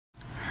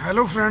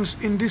Hello friends,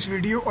 in this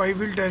video I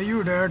will tell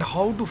you that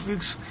how to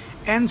fix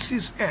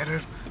Nsis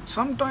error.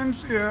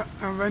 Sometimes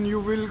when you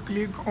will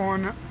click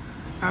on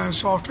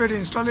software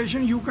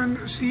installation, you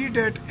can see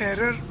that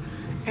error,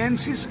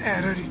 Nsis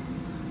error.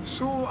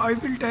 So I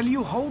will tell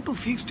you how to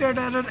fix that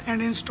error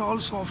and install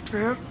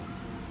software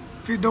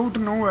without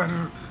no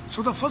error.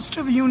 So the first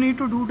step you need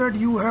to do that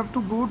you have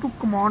to go to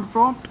command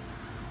prompt.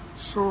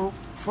 So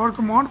for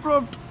command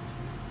prompt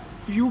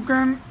you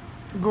can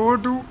go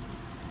to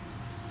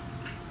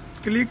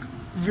click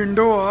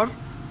window R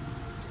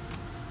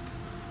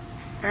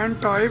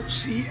and type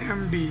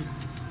CMD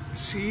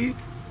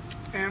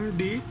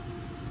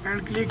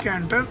and click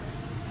enter.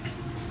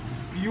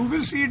 You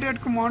will see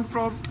that command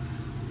prompt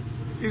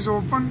is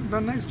open. The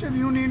next step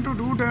you need to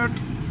do that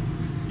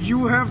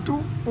you have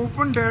to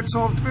open that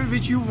software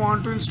which you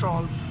want to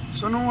install.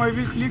 So now I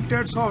will click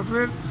that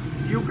software.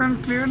 You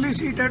can clearly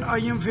see that I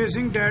am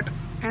facing that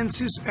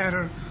Nsis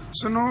error.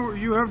 So now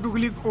you have to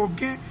click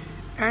OK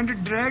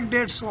and drag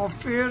that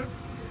software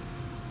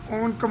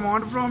on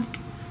command prompt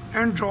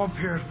and drop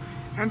here.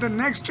 And the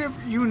next step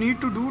you need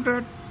to do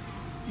that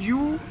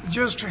you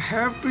just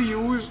have to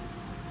use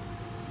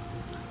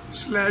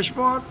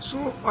 /bar.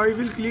 So I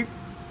will click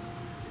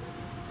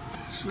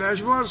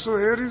 /bar. So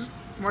here is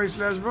my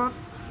 /bar.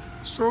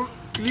 So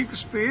click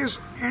space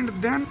and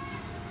then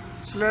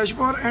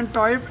 /bar and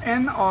type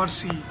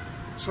NRC.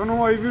 So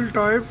now I will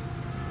type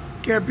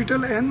capital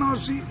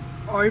NRC.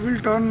 I will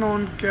turn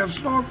on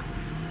caps lock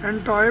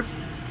and type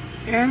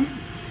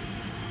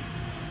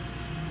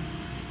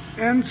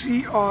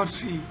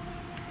NCRC.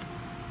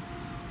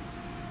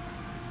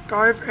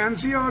 Type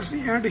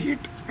NCRC and hit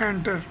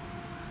enter.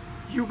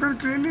 You can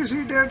clearly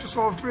see that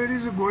software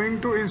is going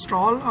to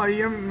install. I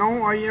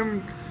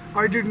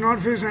did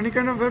not face any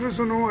kind of error.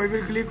 So now I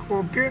will click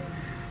OK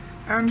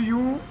and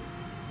you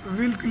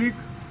will click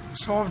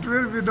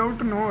software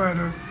without no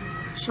error.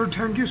 So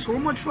thank you so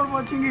much for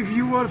watching. If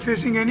you are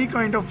facing any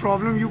kind of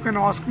problem, you can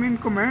ask me in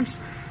comments.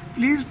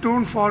 Please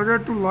don't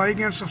forget to like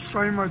and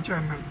subscribe my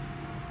channel.